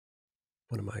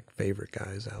one of my favorite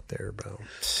guys out there, bro.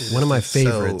 One of my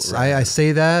favorites. So I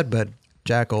say that, but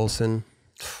Jack Olson,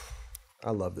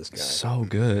 I love this guy. So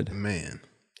good. Man.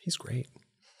 He's great.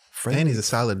 And he's a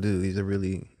solid dude. He's a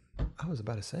really... I was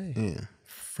about to say. Yeah.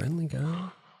 Friendly guy.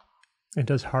 It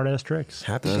does hard-ass tricks.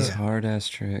 Hard-ass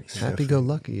tricks.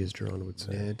 Happy-go-lucky, as Jeron would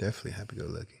say. Yeah, definitely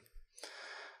happy-go-lucky.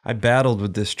 I battled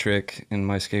with this trick in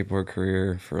my skateboard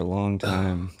career for a long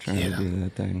time, trying to do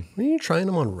that thing. Were you trying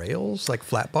them on rails, like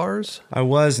flat bars? I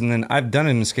was, and then I've done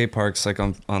it in skate parks, like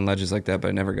on ledges like that, but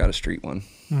I never got a street one.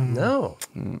 No.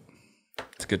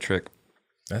 It's a good trick.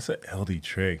 That's an LD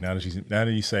trick. Now that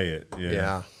you say it,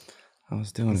 Yeah. I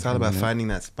was doing It's all about finding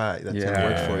that spot that's gonna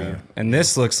work for you. And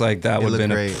this looks like that would have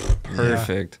been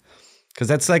perfect, because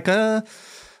that's like a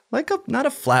not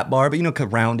a flat bar, but you know,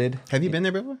 rounded. Have you been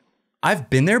there before?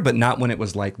 I've been there, but not when it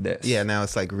was like this. Yeah, now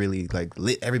it's like really like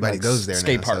lit. Everybody goes there.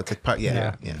 Skate now, park. So it's a park.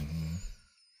 Yeah.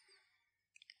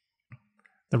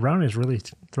 The roundness really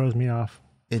throws me off.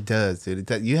 It does, dude.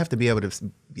 You have to be able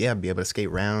to, be able to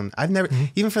skate round. I've never,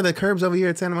 even for the curbs over here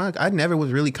at Santa Monica, I never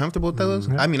was really comfortable with those.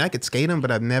 I mean, I could skate them,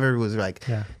 but I never was like,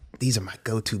 these are my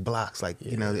go-to blocks. Like,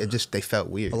 you know, they felt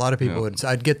weird. A lot of people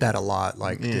I'd get that a lot.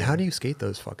 Like, dude, how do you skate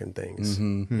those fucking things?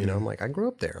 You know, I'm like, I grew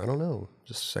up there. I don't know.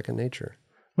 Just second nature.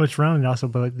 Well, it's rounded also,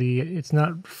 but it's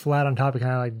not flat on top. It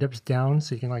kind of like dips down,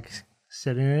 so you can like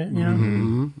sit in it. You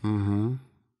know.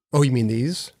 Oh, you mean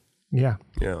these? Yeah.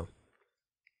 Yeah.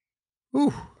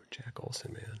 Ooh, Jack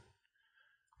Olson, man.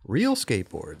 Real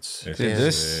skateboards. Dude,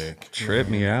 this tripped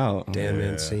me out. Dan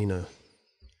Mancina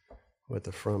with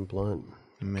the front blunt.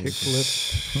 Kickflip.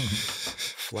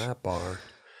 Flat bar.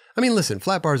 I mean, listen,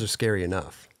 flat bars are scary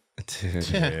enough.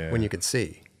 Dude. When you can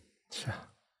see. This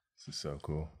is so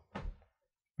cool.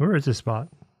 Where is this spot?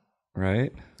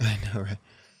 Right? I know, right?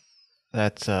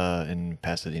 That's in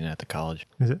Pasadena at the college.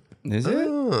 Is it? Is it?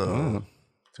 Oh.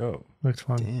 Dope. Looks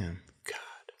fun. Damn. God.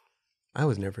 I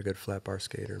was never a good flat bar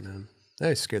skater, man.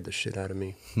 That scared the shit out of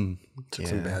me. Took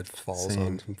some bad falls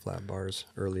on some flat bars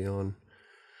early on.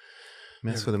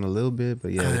 Messed with him a little bit,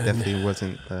 but yeah, it definitely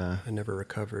wasn't. I never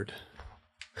recovered.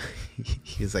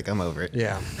 He was like, I'm over it.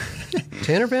 Yeah.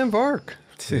 Tanner Van Vark.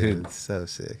 Dude, so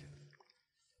sick.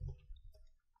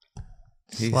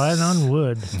 Sliding on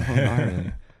wood.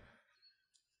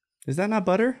 Is that not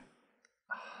butter?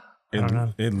 I don't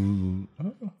know.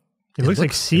 It looks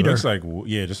like cedar. It looks like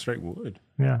just straight wood.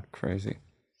 Yeah. Crazy.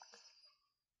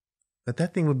 But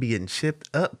that thing would be getting shipped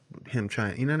up. Him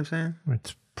trying, you know what I'm saying?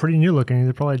 It's pretty new looking.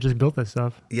 They probably just built this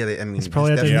stuff. Yeah, I mean, it's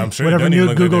probably at I'm sure whatever new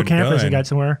like Google campus they got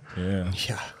somewhere. Yeah.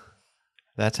 Yeah.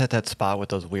 That's at that spot with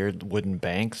those weird wooden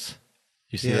banks.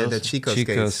 You see those? the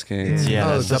Chico skates.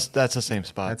 Yeah, that's the same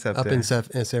spot. That's up Up there. in San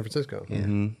Francisco.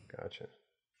 Yeah. Gotcha.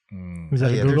 Was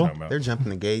that a Google? They're jumping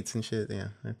the gates and shit. Yeah,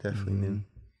 I definitely knew.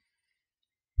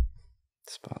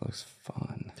 This spot looks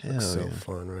fun. Hell So yeah.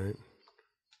 fun, right?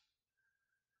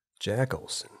 Jack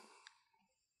Olson.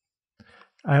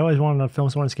 I always wanted to film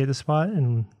someone skate the spot,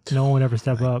 and no one would ever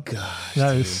step up. Gosh,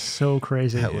 That dude. is so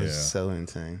crazy. That was so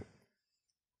insane.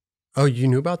 Oh, you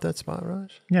knew about that spot,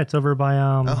 Raj? Yeah, it's over by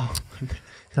Oh,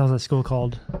 that was a school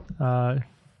called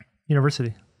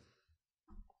University.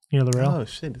 You know the rail? oh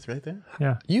shit, it's right there.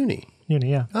 Yeah, Uni.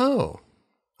 yeah. Oh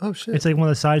shit. It's like one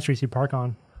of the side streets you park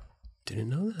on. Didn't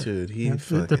know that. Dude,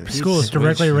 The school is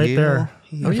directly right there.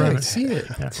 Oh yeah, I can see it.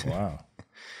 Yeah. Wow.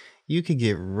 You could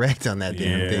get wrecked on that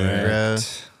damn thing, bro.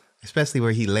 Especially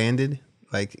where he landed.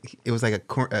 Like, it was like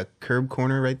a curb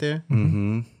corner right there.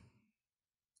 Mm-hmm.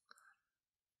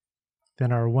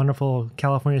 Then our wonderful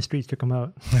California streets took them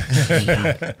out.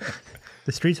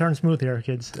 The streets aren't smooth here,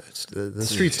 kids. The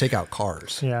streets take out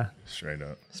cars. Yeah, Straight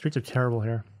up. streets are terrible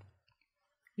here.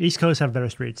 East Coast have better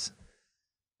streets.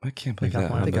 I can't believe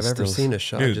that. I don't think I've ever seen a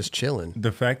shot Dude, just chilling.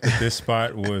 The fact that this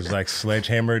spot was like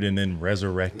sledgehammered and then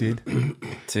resurrected,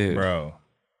 Dude. bro.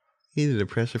 He did a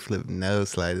pressure flip nose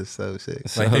slide. It's so sick.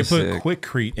 So Like they put sick.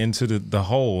 Quickcrete into the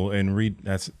hole and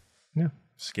that's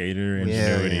skater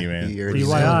ingenuity, man. You already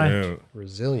BYI. know. Dude.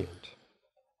 Resilient.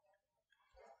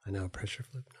 I know, pressure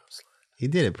flip, no slide. He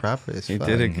did it proper as He fuck.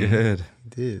 did it good. He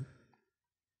did.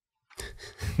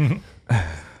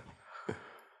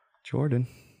 Jordan.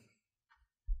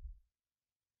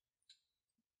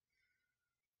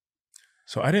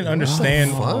 So I didn't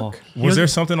understand. Fuck. Was there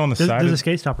something on the side? There's a of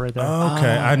skate stop right there.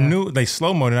 Okay, I knew they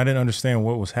slow mode and I didn't understand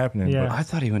what was happening. Yeah. but- I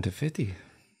thought he went to 50.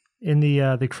 In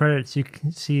the credits, you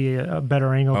can see a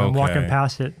better angle than walking Okay.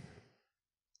 past it.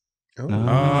 Oh.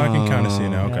 I can kind of see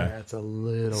now. Okay. That's a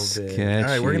little bit. Sketchy. All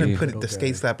right, we're going to put the Okay.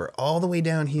 skate slapper all the way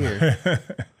down here.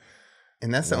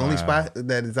 And that's the only spot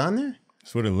that is on there?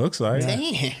 That's what it looks like.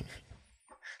 Damn.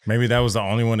 Maybe that was the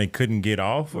only one they couldn't get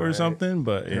off or something.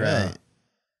 But yeah. Right.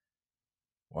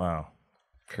 Wow.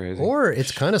 Crazy. Or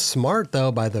it's kind of smart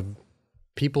though by the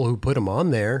people who put them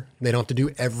on there. They don't have to do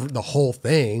the whole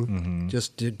thing.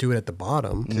 Just do it at the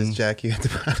bottom. Just jack you at the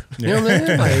bottom. You know what I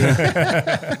mean?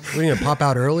 Like, we're gonna pop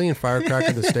out early and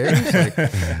firecracker the stairs.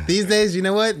 Like, These days, you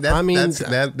know what?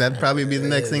 That'd probably be the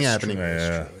next thing happening.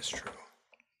 It's true.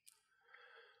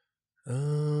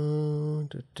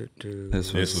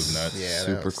 This was nuts. Yeah,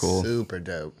 super that was cool. Super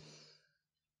dope.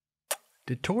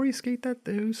 Did Tori skate that?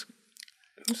 Who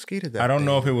skated that? I don't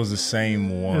know if it was the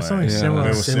same one. It was something similar. It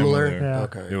was Similar? similar. Yeah.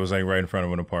 Okay. It was like right in front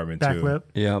of an apartment too. Backflip.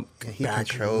 Yep. He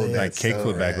controlled that Like kickflip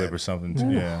so backflip rad. or something.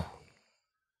 Too. Yeah.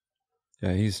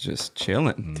 Yeah, he's just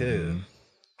chilling. Dude.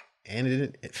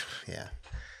 And yeah.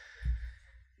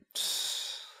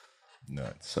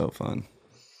 Nuts. So fun.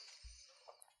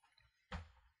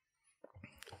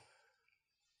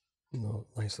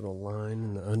 Nice little line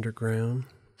in the underground.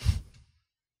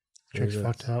 Trick's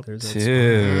fucked up.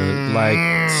 Dude,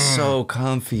 like so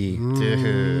comfy.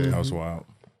 Dude. That was wild.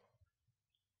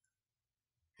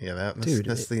 Yeah, Dude,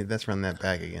 let's run that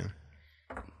back again.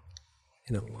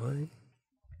 In a line?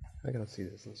 I gotta see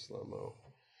this in slow-mo.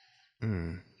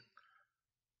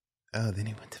 Oh, then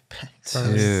he went to back.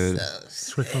 Dude,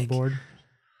 Switch on board.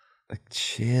 like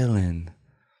chilling.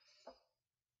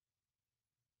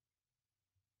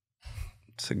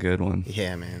 It's a good one.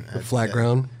 Yeah, man. The flat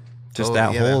ground. Just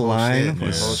that whole line Shit,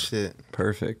 was whole shit.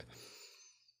 perfect.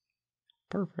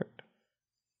 Perfect.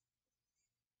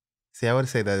 See, I would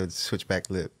say that it would switch back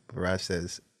lip. Raj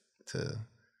says to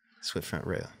switch front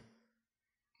rail.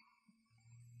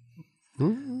 I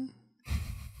don't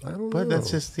know. But that's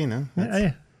just,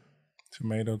 Yeah.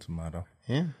 Tomato.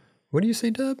 yeah. What do you say,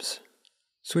 Dubs?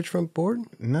 Switch front board?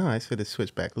 No, I said a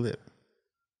switch back lip.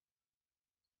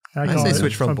 I call say it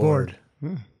switch front board.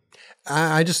 Hmm.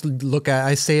 I just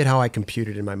I say it how I compute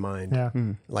it in my mind. Yeah.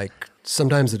 Like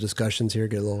sometimes the discussions here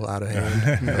get a little out of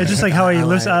hand. It's just like how he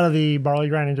lifts out of the barley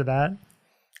grind into that.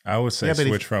 I would say Yeah, but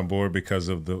switch front board because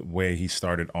of the way he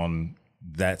started on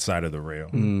that side of the rail.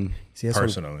 See, that's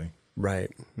Personally.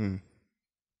 right.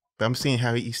 But I'm seeing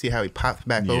how he popped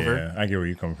back Yeah, over. I get where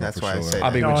you're coming from. That's for why I sure. said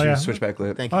I'll be Oh, with you. yeah. Switch back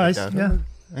lip. Thank you. Oh, Dad. yeah.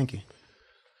 Thank you.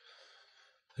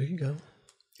 There you go.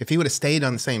 If he would have stayed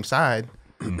on the same side,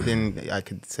 then I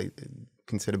could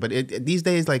consider. But these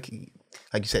days, like you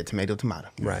said, tomato.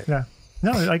 Right. Yeah.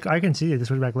 No, like I can see it. The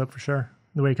switchback lip for sure.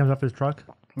 The way he comes up his truck.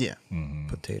 Yeah.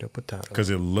 Potato. Because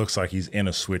it looks like he's in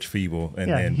a switch feeble and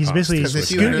Yeah, then he's pops basically to Because switch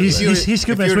if you back. were- he's if you were-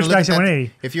 scooping if you a were to switchback look to at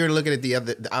 180. If you were to look at it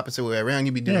the opposite way around,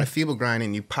 you'd be doing Yeah. a feeble grind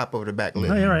and you pop over the back lip.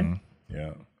 No, you're right.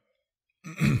 Yeah.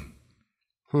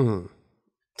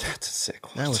 That's a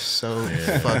sick one. That was so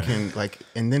fucking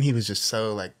and then he was just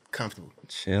so comfortable.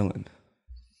 Chilling.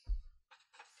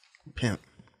 Pimp.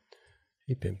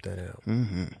 He pimped that out.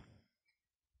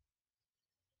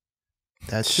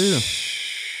 That's true.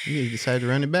 He decided to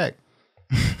run it back.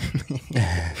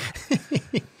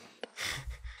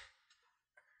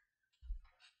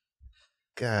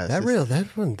 Gosh, That rail,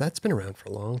 that's been around for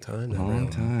a long time. That Long rail.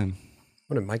 time.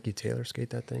 What did Mikey Taylor skate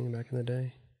that thing back in the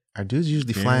day? Are dudes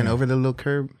usually flying over the little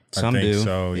curb? Some I think do.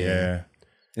 so, yeah.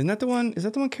 Isn't that the one? Is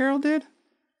that the one Carol did?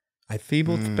 I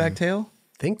Feeble back tail?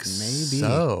 think Maybe.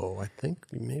 so. I think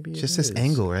maybe Just it this is.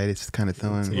 angle, right? It's kind of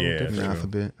throwing Yeah, me off a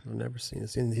bit. I've never seen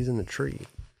it. He's in the tree.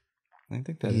 I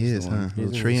think that He is is, the one. huh?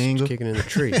 Little He's tree angle. kicking in the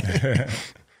tree.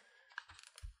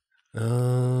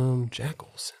 Jack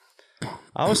Olson.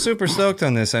 I was super stoked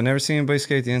on this. I never seen anybody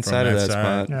skate the inside of that that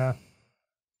side. spot. Yeah.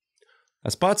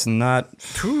 That spot's not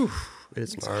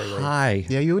It's gnarly. high.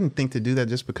 Yeah, you wouldn't think to do that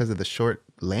just because of the short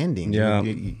landing. Yeah.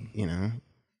 You know,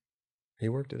 He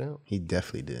worked it out. he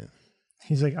definitely did.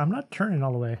 He's like, I'm not turning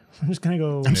all the way. I'm just gonna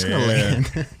go. I'm just gonna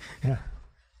land. Yeah.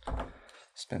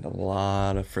 Spent a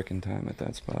lot of freaking time at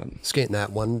that spot. Skating that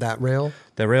rail.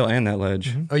 That rail and that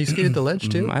ledge. Oh, you skated the ledge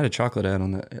too? I had a chocolate ad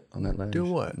on that ledge.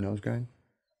 Doing what? Nose grind.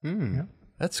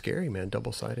 That's scary, man.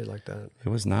 Double sided like that. It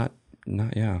was not.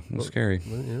 It was scary.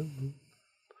 Well, yeah.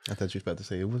 I thought you were about to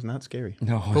say it was not scary.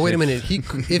 No, But wait a minute.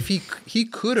 If he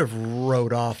could have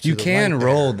rode off. To you the can right there.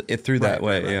 roll it through that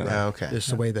way. Yeah. Oh, okay. Just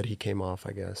the way that he came off,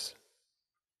 I guess.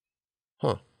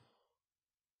 Huh.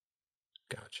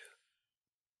 Gotcha.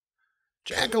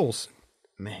 Jack Olson.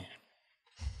 Man.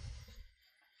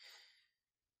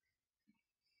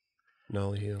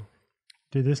 Nolly heel.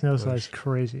 Dude, this nose slide's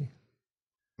crazy.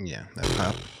 Yeah, that's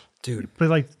pop. Dude, But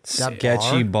like, that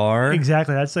Sketchy bar.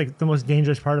 exactly. That's like the most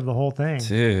dangerous part of the whole thing.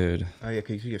 Dude. Oh yeah,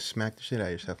 because you just smack the shit out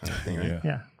of yourself on that thing, right? Yeah.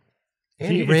 Yeah.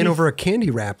 And he If ran you- over a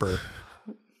candy wrapper.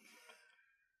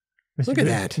 Mr. Look at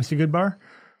that. Mr. Goodbar.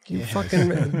 You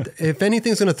fucking, if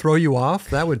anything's gonna throw you off,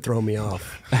 that would throw me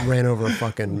off. Ran over a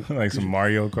fucking like some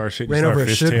Mario Kart shit. ran over a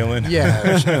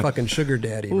fishtailing. fucking sugar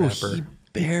daddy rapper. He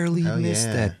barely missed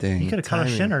that thing. He could have caught a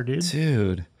shinner,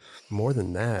 dude. More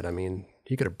than that, I mean,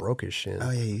 he could have broke his shin. Oh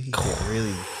yeah, you get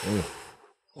really.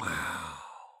 Wow.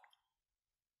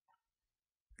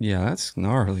 Yeah, that's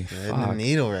gnarly. Threading the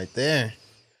needle right there.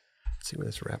 Let's see where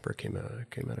this rapper came out.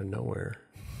 Came out of nowhere.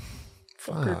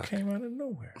 Fucker Fuck. came out of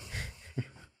nowhere.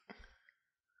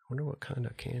 I wonder what kind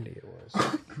of candy it was.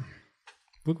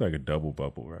 Looked like a double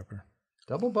bubble wrapper.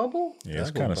 Double bubble? Yeah,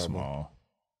 it's Double kind of bubble. small.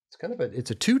 It's kind of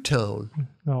it's a two-tone.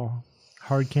 Oh,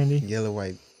 hard candy. Yellow,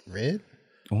 white, red.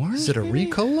 Orange? Is it a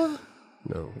Ricola?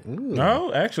 No. Ooh.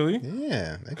 No, actually.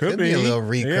 Yeah, that Could could be a be. little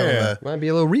Ricola. Yeah. Might be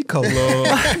a little Ricola. a little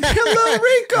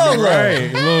Ricola.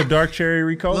 Right. A little dark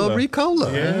cherry Ricola. Little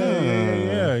Ricola.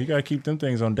 Yeah. You got to keep them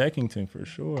things on Deckington for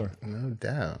sure. No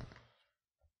doubt.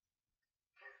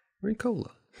 Ricola.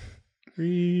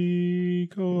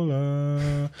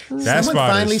 Ricola. That Someone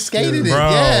spot finally is, skated it. bro.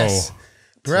 Yes,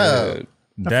 bro. Dude.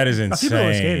 That is People have skated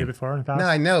insane. before. In fact. No,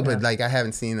 I know, but like I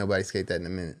haven't seen nobody skate that in a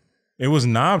minute. It was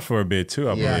knobbed for a bit too,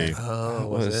 I Yeah. believe. Oh, It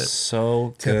was was it?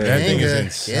 so good. That thing is Get 'em.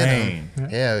 insane.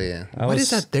 Hell yeah. What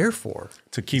is that there for?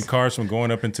 To keep cars from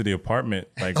going up into the apartment,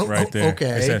 like right there.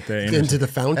 Okay. It's at the Into intersection. the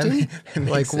fountain?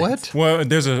 Like what? Well,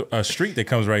 there's a street that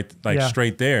comes right, like Yeah.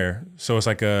 straight there. So it's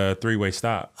like a 3-way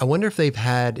stop. I wonder if they've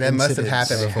had That must have incidents.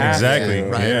 happened before. Exactly. Yeah.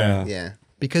 Right. Yeah. Yeah.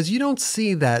 Because you don't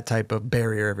see that type of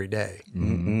barrier every day.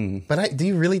 But do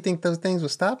you really think those things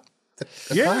would stop?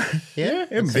 the Yeah. car? Yeah.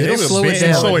 It'll would slow it bend-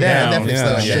 down. Slow it Yeah, down. definitely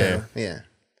slow it Yeah. down. Yeah.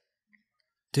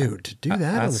 Dude, to do that on the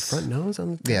that's- front nose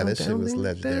on the Yeah, down- that shit down was thing like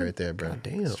legendary that? right there, bro. God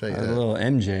damn. Straight A up. little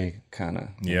MJ kind of.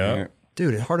 Yeah.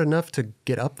 Dude, it's hard enough to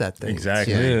get up that thing.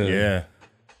 Exactly. Yeah. Yeah.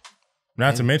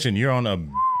 Not to mention, you're on a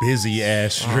busy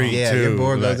ass street Yeah, too. your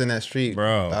board Like, goes in that street.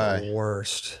 bro. Bye.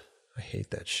 Worst. I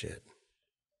hate that shit.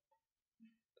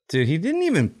 Dude, he didn't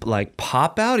even like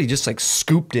pop out. He just like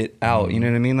scooped it out. You know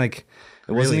what I mean? Like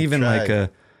it wasn't Really even like tried.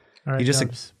 All right, he just like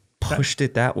Dubs. pushed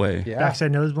it that way. Yeah.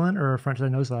 Backside nose blunt or front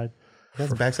side nose slide?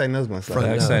 That's backside nose one slide. Front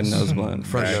Backside nose. nose blunt.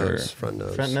 Front for nose. sure. Front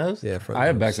nose. Front nose? Yeah, front I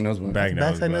have nose. backside nose blunt. Back nose,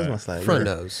 Backside nose but- one slide. Front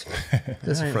Yeah. nose.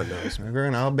 This is front nose. We're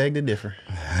going to all beg to differ.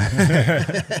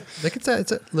 Like it's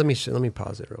a let me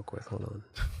pause it real quick. Hold on.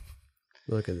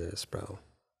 Look at this, bro.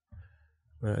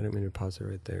 I didn't mean to pause it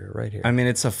right there. Right here. I mean,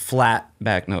 it's a flat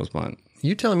back nose blunt.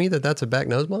 You telling me that that's a back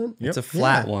nose blunt? It's a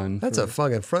flat one. That's a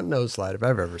fucking front nose slide if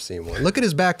I've ever seen one. Look at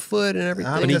his back foot and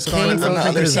everything. I'm And he just calling came it from on the look at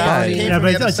other his side. body. Came Yeah, from but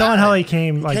the it's other telling how side. he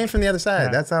came. It Like came from the other side. Yeah.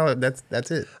 That's how.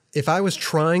 That's it. If I was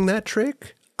trying that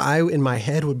trick, I in my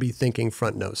head would be thinking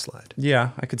front nose slide.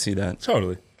 Yeah, I could see that.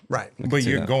 Totally. Right. But see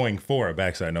you're that. going for a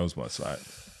backside nose blunt slide.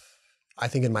 I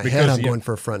think in my Because head I'm you- going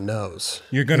for a front nose.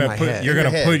 You're In gonna my put head. you're gonna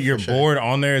In your put head, your for sure. board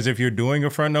on there as if you're doing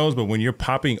a front nose, but when you're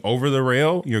popping over the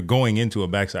rail, you're going into a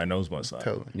backside nose blunt slide.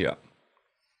 Totally. Yeah.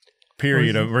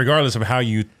 Period. Regardless of how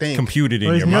you Think. compute it in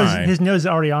well, your mind. his nose is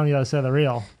already on the other side of the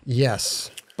rail. Yes.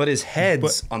 But his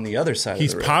head's on the other side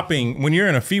He's of the rail. popping when you're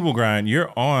in a feeble grind.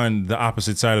 You're on the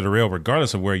opposite side of the rail,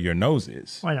 regardless of where your nose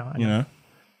is. I know. You know.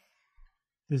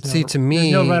 There's See, to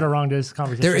me, there's no right or wrong to this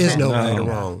conversation. There is no No. right or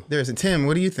wrong. There's a Tim.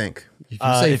 What do you think? If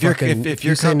you say if you're- fucking, if you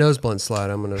you're say nose blunt slide,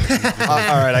 I'm gonna. All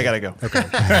right, I gotta go.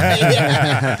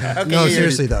 No,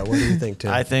 seriously though, what do you think,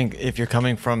 Tim? I think if you're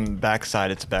coming from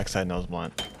backside, it's backside nose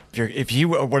blunt. If you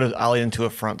would have ollied into a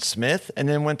front Smith and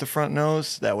then went to front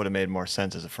nose, that would have made more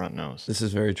sense as a front nose. This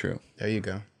is very true. There you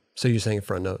go. So you're saying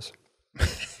front nose?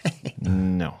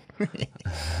 No.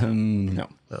 No.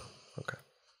 Oh, okay.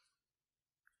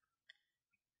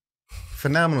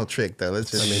 Phenomenal trick though.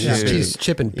 Let's just. He's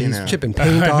chipping, You know. chipping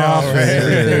paint off and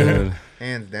everything. Dude,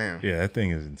 hands down. Yeah, that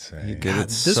thing is insane. you did it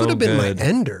This so would have been good. my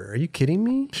ender. Are you kidding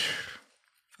me?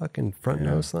 Fucking front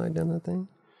nose slide down that thing.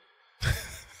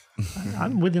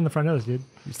 I'm with you in the front nose, dude.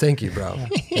 Thank you, bro.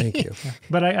 Thank you.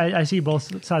 But I see both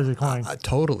sides of the coin.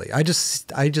 Totally. I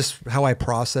just how I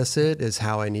process it is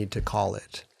how I need to call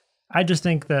it. I just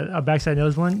think that a backside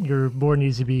nose blunt, your board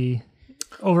needs to be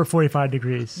over 45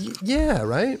 degrees. Yeah,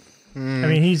 right. I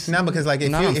mean, he's No, because like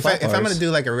Not on if flat I'm gonna bars. do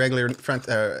like a regular front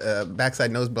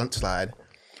backside nose blunt slide,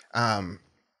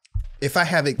 if I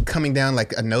have it coming down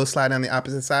like a nose slide on the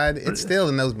opposite side, it's still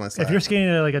a nose blunt slide. if you're skating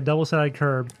at like a double-sided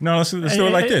curb, No, let's do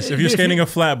it like this. If you're skating a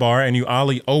flat bar and you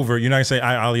ollie over, you're not gonna say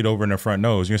I ollied over in the front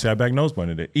nose. You're gonna say I back nose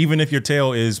blunted it, even if your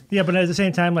tail is. yeah. But at the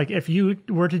same time, like if you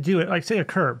were to do it, like say a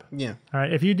curb, yeah, all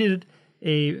right. If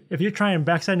you're trying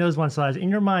backside nose blunt slides in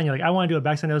your mind, you're like, I want to do a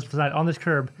backside nose slide on this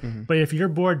curb. But if your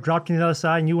board dropped to the other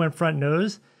side and you went front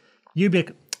nose, you'd be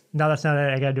like, no, that's not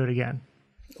it. I got to do it again.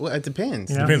 Well, it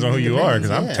depends. Depends on who you are, because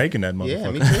I'm Yeah. taking that motherfucker.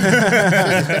 Yeah, me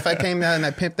too. If I came out and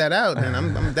I pimped that out, then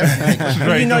I'm definitely taking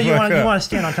it. You know, you want to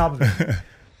stand on top of it.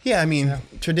 Yeah, I mean,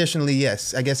 traditionally,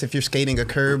 yes. I guess if you're skating a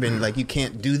curb and like you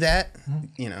can't do that,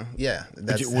 you know, yeah.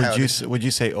 That's Would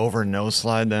you say over nose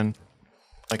slide then?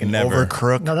 Like an Never. over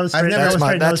crook? No, that was I've straight. never- That was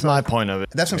straight That's nose my slide. point of it.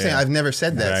 That's what I'm saying. I've never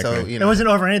said that, so Exactly. you It know. wasn't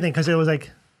over anything because it was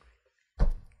like,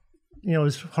 it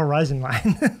was horizon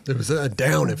line. There was a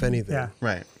down, if anything. Yeah.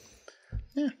 Right.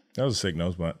 That was a sick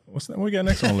nose blunt. What's that? What we got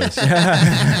next on the list?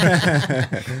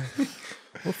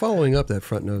 Well, following up that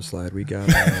front nose slide, we got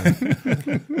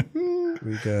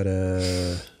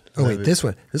oh wait, this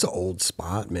one. This is an old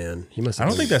spot, man. He must. I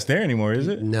don't think that's there anymore, is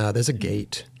it? No, there's a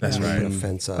gate. That's They right. put a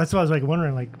fence up. That's what I was like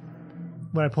wondering, like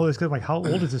when I pull this clip, like how old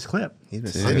is this clip? He's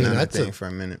been sitting on that that's a- thing for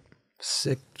a minute.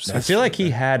 Sick. I feel like he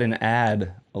had an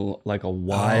ad like a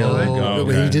while ago. Oh,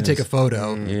 but he did take a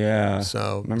photo. Yeah.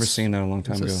 So I remember seeing that a long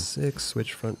time It's a ago. sick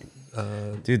switch front.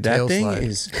 Dude, that tail thing slide.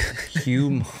 is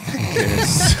humongous.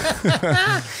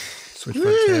 Switch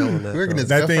front tail on that. We're gonna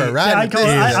That go thing- for a ride. Yeah, with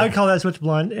this. I'd call that switch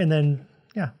blunt, and then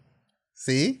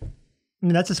See, I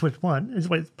mean that's a switch blunt. Is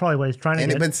probably what he's trying to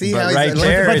and get. but see But how right he's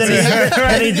there, but it's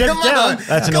then he dips down.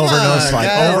 That's an Come over nose on, slide.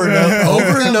 guys. Over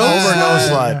nose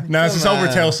slide. No, it's just over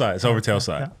tail side. It's over tail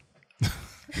side.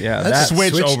 Yeah, That's that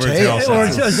Switch switch over tail. tail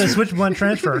Or side. it's a switch blunt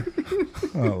transfer.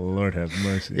 Oh, Lord have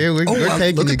mercy. Yeah, we're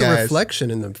taking look you at the guys.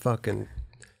 reflection in the fucking.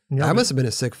 That must have been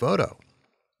a sick photo.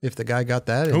 If the guy got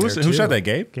that in Who there, shot too. that,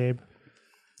 Gabe? Gabe,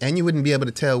 And you wouldn't be able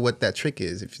to tell what that trick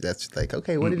is if that's like,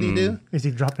 okay, what did he do? is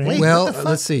he dropping Wait, in? Well, what the fuck?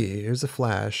 let's see. Here's a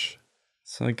flash.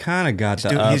 So he kind of got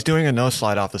the up. He's doing a nose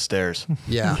slide off the stairs.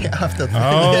 Yeah, Off the-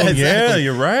 Oh, yeah, exactly.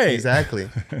 you're right. Exactly.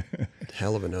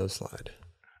 hell of a nose slide.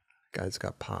 Guy's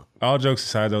got pop. All jokes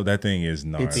aside, though, that thing is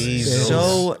gnarly. It's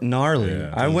so gnarly.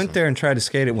 Yeah. I went there and tried to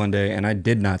skate it one day, and I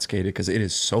did not skate it because it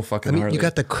is so fucking I mean, gnarly. you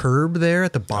got the curb there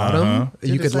at the bottom. You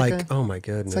Dude, could it's like like, a- oh my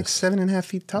goodness, It's like 7.5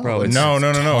 feet tall. Bro, it's No.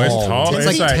 It's tall.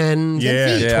 it's like 10, yeah,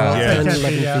 10 feet, yeah, 12, yeah. 10, 10 11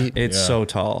 feet, yeah. feet. it's so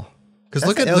tall. Because That's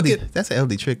look an at, LD, that's an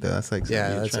LD trick though. That's like yeah,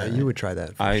 something that's try. you would try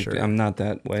that for sure. I'm not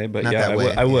that way, but Not yeah, that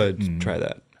way, I would try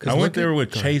that. I went there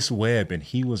with Chase Webb, and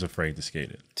he was afraid to skate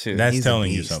it. Too. That's He's a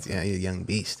telling you beast. something. Yeah, he's a young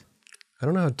beast. I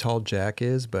don't know how tall Jack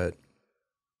is, but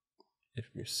if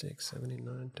you're 6, 7, 8,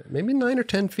 9, 10, maybe 9 or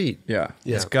 10 feet. Yeah,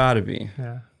 Yeah. it's got to be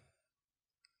Yeah.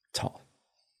 tall.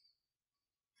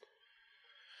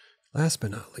 Last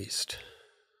but not least,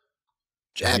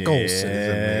 Jack Yeah. Olson.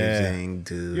 Amazing,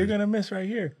 dude. You're gonna miss right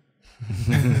here.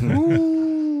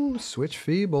 Ooh, switch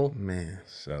feeble. Man.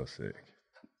 So sick.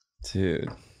 Dude.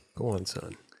 Go on,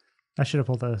 son. I should have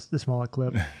pulled the smaller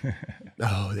clip.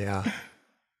 Oh yeah.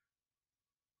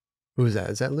 Who is that?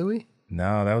 Is that Louis?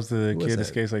 No, that was the was kid that that?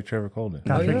 skates like Trevor Colden.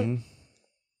 Copy it? Mhm.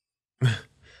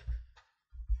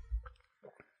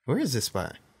 Where is this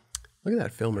spot? Look at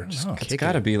that filmer just know. It's kicking.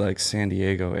 got to be like San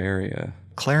Diego area.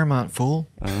 Claremont, fool.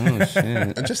 Oh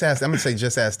shit. Just ask. I'm gonna say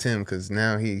just ask Tim because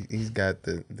now he's got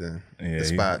the He's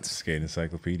spots. Skate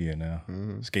encyclopedia now.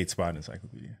 Skate spot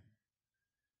encyclopedia.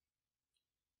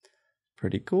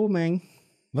 Pretty cool, man.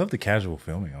 Love the casual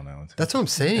filming on that one too. That's what I'm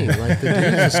saying. Like the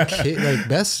dude just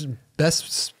like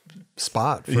best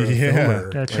spot for a Yeah.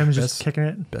 filmer. Yeah, Like, Tim's just best, kicking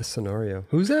it. best scenario.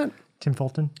 Who's that? Tim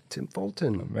Fulton. Tim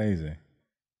Fulton. amazing.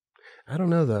 I don't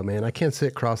know though, man. I can't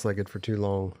sit cross-legged for too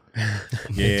long.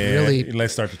 Yeah, really-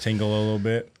 let's start to tingle a little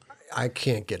bit. I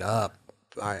can't get up.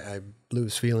 I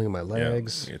lose feeling in my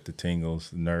legs. Get the tingles,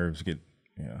 the nerves get.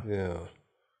 Yeah.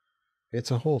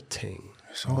 It's a whole ting.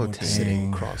 It's all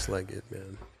Sitting cross-legged,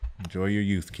 man. Enjoy your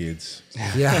youth, kids.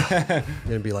 Yeah.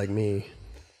 Gonna be like me.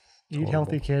 Eat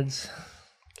healthy, kids.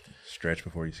 Stretch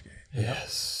before you skate.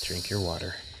 Yes. Drink your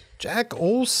water. Jack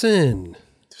Olson.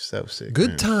 So sick.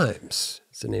 Good man. times.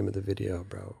 It's the name of the video,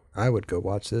 bro. I would go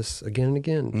watch this again and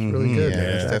again. It's really good. Yeah, man.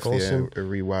 it's Jack definitely Olson a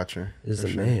rewatcher. is the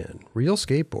man. Real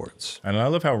skateboards. And I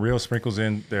love how Real sprinkles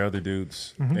in their other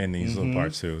dudes in these little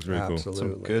parts too. It's really cool.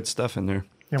 Absolutely. Good stuff in there.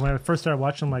 Yeah, when I first started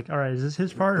watching, I'm like, all right, is this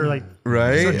his part or like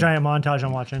Right? it's a giant montage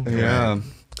I'm watching? Yeah.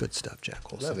 Good stuff,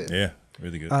 Jack Olson. Love it. Yeah,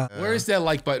 really good. Where is that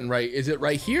like button? Right? Is it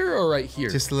right here or right here?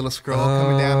 Just a little scroll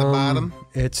coming down the bottom.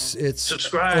 It's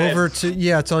Subscribe. over to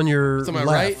it's on your It's on my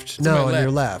right? left. It's on No, my on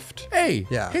your left. hey,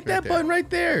 Yeah. hit that Right there. button right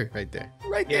there. Right there.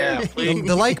 Right there.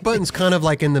 The like button's kind of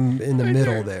like in the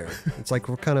middle there. It's like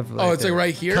we're kind of it's like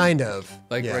right here? Kind of.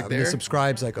 Like yeah, right and the there?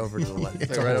 subscribe's like over to the left.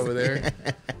 Like right over there.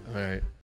 All right.